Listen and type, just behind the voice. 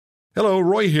Hello,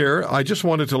 Roy here. I just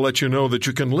wanted to let you know that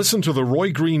you can listen to The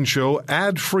Roy Green Show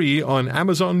ad-free on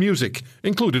Amazon Music,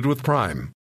 included with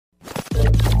Prime.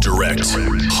 Direct,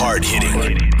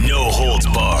 hard-hitting, no holds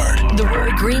barred. The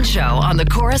Roy Green Show on the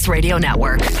Chorus Radio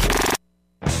Network.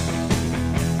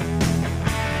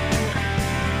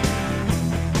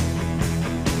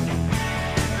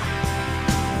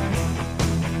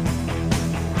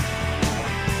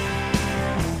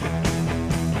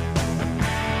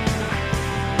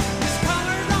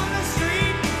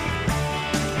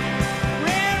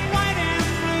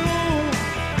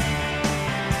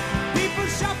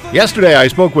 Yesterday, I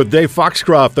spoke with Dave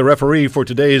Foxcroft, the referee for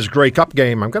today's Grey Cup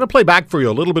game. I'm going to play back for you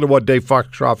a little bit of what Dave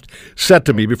Foxcroft said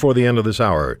to me before the end of this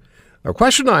hour. A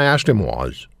question I asked him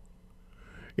was,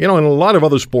 in a lot of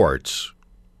other sports,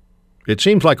 it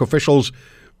seems like officials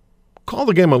call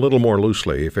the game a little more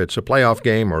loosely. If it's a playoff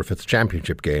game or if it's a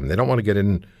championship game, they don't want to get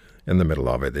in the middle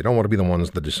of it. They don't want to be the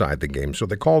ones that decide the game, so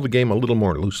they call the game a little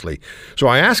more loosely. So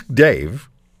I asked Dave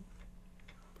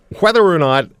whether or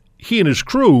not he and his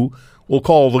crew will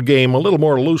call the game a little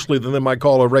more loosely than they might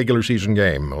call a regular season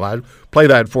game. I'll play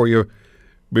that for you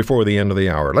before the end of the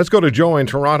hour. Let's go to Joe in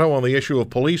Toronto on the issue of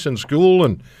police in school.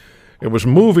 And it was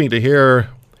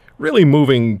really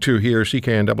moving to hear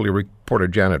CKNW reporter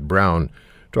Janet Brown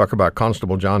talk about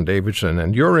Constable John Davidson.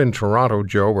 And you're in Toronto,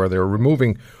 Joe, where they're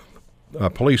removing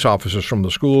police officers from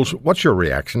the schools. What's your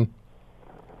reaction?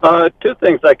 Two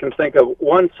things I can think of.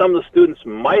 One, some of the students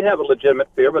might have a legitimate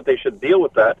fear, but they should deal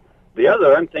with that. The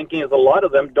other I'm thinking is a lot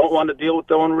of them don't want to deal with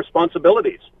their own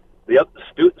responsibilities.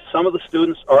 Some of the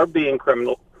students are being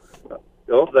criminal.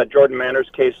 That Jordan Manners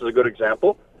case is a good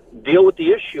example. Deal with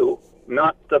the issue,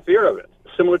 not the fear of it.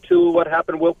 Similar to what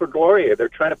happened to Wilfrid Laurier. They're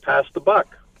trying to pass the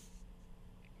buck.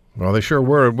 Well, they sure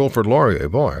were at Wilfrid Laurier,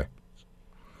 boy.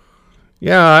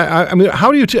 Yeah, I mean,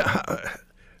 how do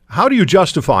you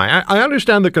justify? I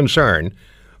understand the concern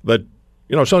that,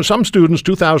 so some students,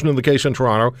 2,000 in the case in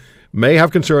Toronto, may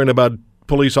have concern about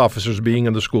police officers being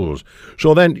in the schools.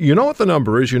 So then you know what the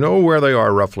number is, you know where they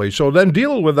are roughly, so then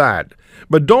deal with that.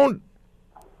 But don't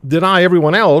deny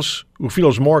everyone else who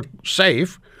feels more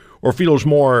safe or feels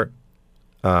more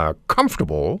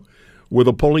comfortable with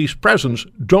a police presence.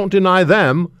 Don't deny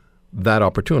them that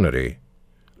opportunity.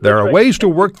 There are ways to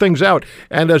work things out.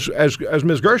 And as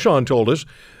Ms. Gershon told us,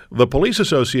 the Police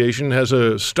Association has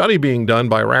a study being done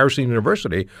by Ryerson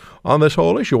University on this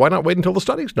whole issue. Why not wait until the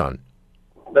study's done?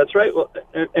 That's right. Well,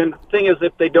 and the thing is,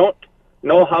 if they don't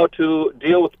know how to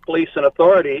deal with police and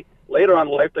authority later on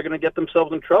in life, they're going to get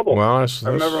themselves in trouble. Well, I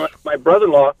remember my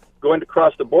brother-in-law going to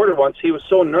cross the border once. He was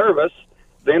so nervous,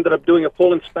 they ended up doing a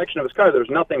full inspection of his car. There was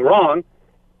nothing wrong.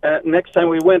 Next time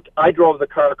we went, I drove the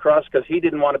car across because he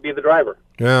didn't want to be the driver.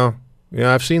 Yeah,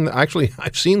 I've seen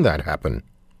that happen,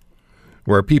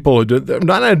 where people haven't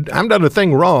done a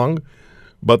thing wrong,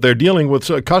 but they're dealing with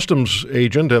a customs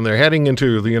agent and they're heading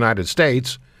into the United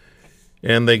States,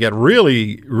 and they get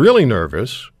really, really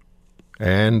nervous,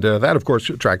 and that, of course,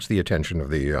 attracts the attention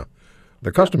of the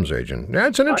customs agent. Yeah,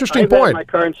 it's an interesting point. I've had my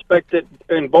car inspected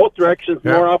in both directions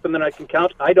more often than I can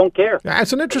count. I don't care. Yeah,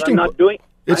 it's an interesting. I'm not doing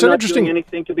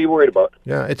anything to be worried about.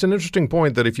 Yeah, it's an interesting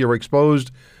point that if you're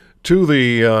exposed to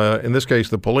the, in this case,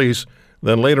 the police,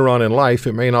 then later on in life,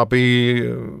 it may not be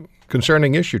a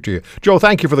concerning issue to you. Joe,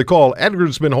 thank you for the call.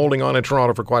 Edgar's been holding on in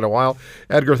Toronto for quite a while.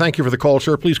 Edgar, thank you for the call,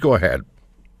 sir. Please go ahead.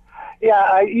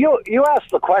 Yeah, you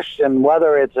asked the question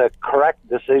whether it's a correct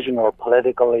decision or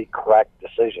politically correct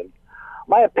decision.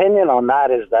 My opinion on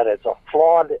that is that it's a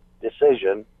flawed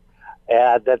decision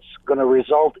that's going to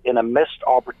result in a missed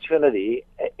opportunity.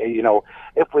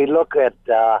 If we look at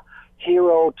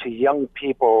hero to young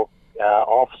people,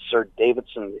 Officer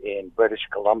Davidson in British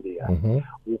Columbia,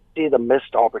 we see the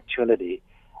missed opportunity,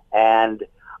 and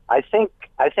I think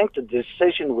the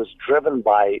decision was driven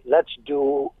by let's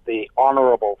do the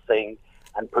honorable thing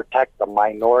and protect the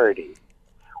minority,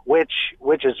 which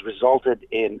has resulted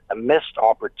in a missed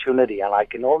opportunity. And I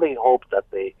can only hope that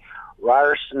the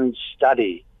Ryerson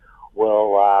study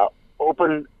will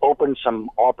open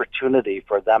some opportunity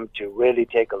for them to really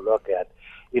take a look at,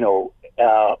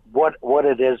 what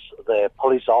it is the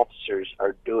police officers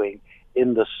are doing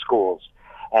in the schools.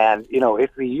 And, if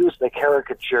we use the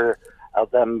caricature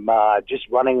of them just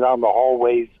running down the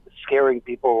hallways, scaring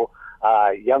people,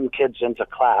 young kids into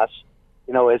class,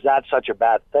 is that such a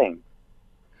bad thing?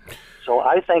 So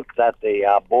I think that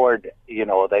the board,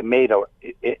 they made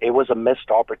it was a missed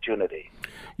opportunity.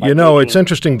 It's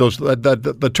interesting.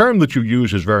 The term that you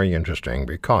use is very interesting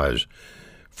because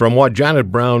from what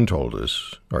Janet Brown told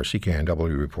us, our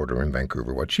CKNW reporter in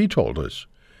Vancouver, what she told us,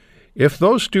 if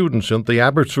those students at the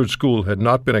Abbotsford School had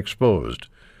not been exposed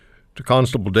to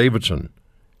Constable Davidson,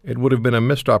 it would have been a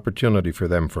missed opportunity for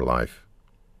them for life.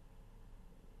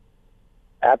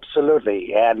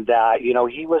 Absolutely, and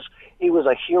he was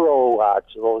a hero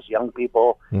to those young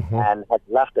people, and had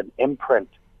left an imprint,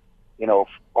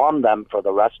 on them for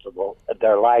the rest of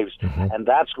their lives, and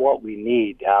that's what we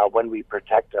need when we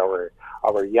protect our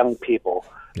young people,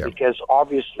 because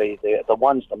obviously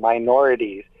the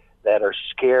minorities that are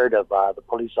scared of the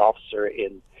police officer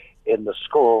in the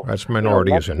school. That's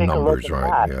minorities in numbers,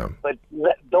 right? Yeah. But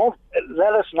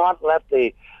let us not let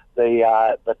the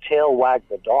tail wag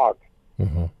the dog.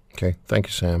 Mm-hmm. Okay, thank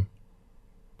you, Sam.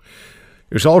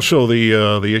 There's also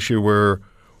the issue where,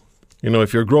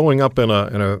 if you're growing up in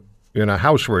a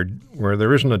house where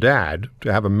there isn't a dad,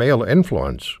 to have a male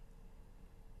influence,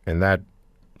 and that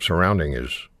surrounding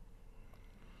is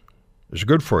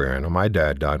good for you. I know my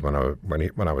dad died when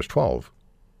I was 12,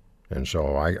 and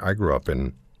so I grew up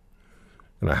in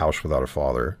a house without a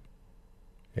father,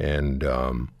 and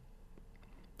there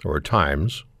were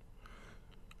times,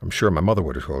 I'm sure my mother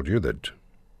would have told you, that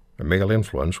a male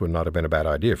influence would not have been a bad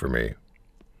idea for me,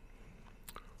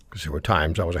 because there were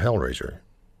times I was a hellraiser.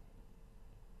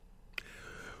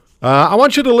 I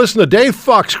want you to listen to Dave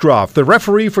Foxcroft, the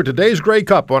referee for today's Grey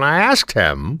Cup, when I asked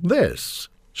him this.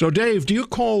 So, Dave, do you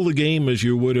call the game as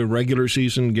you would a regular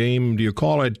season game? Do you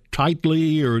call it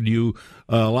tightly, or do you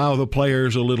allow the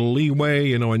players a little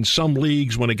leeway? In some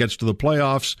leagues, when it gets to the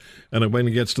playoffs and when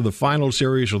it gets to the final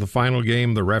series or the final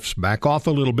game, the refs back off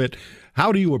a little bit.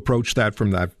 How do you approach that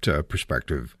from that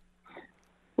perspective?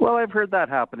 Well, I've heard that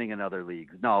happening in other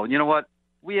leagues. No, you know what?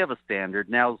 We have a standard.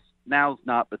 Now's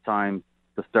not the time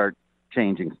to start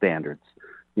changing standards.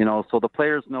 So the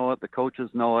players know it, the coaches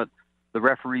know it, the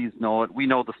referees know it. We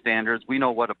know the standards. We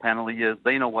know what a penalty is.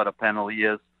 They know what a penalty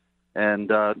is. And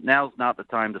now's not the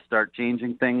time to start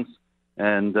changing things.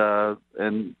 And we're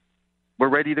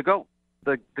ready to go.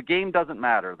 The game doesn't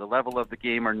matter. The level of the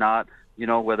game or not,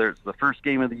 whether it's the first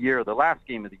game of the year or the last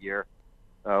game of the year,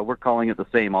 we're calling it the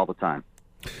same all the time.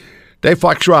 Dave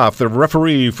Foxcroft, the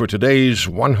referee for today's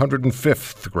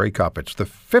 105th Grey Cup. It's the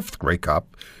 5th Grey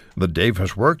Cup that Dave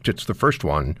has worked. It's the first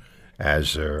one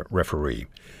as a referee.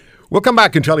 We'll come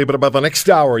back and tell you a bit about the next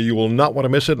hour. You will not want to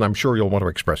miss it, and I'm sure you'll want to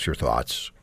express your thoughts.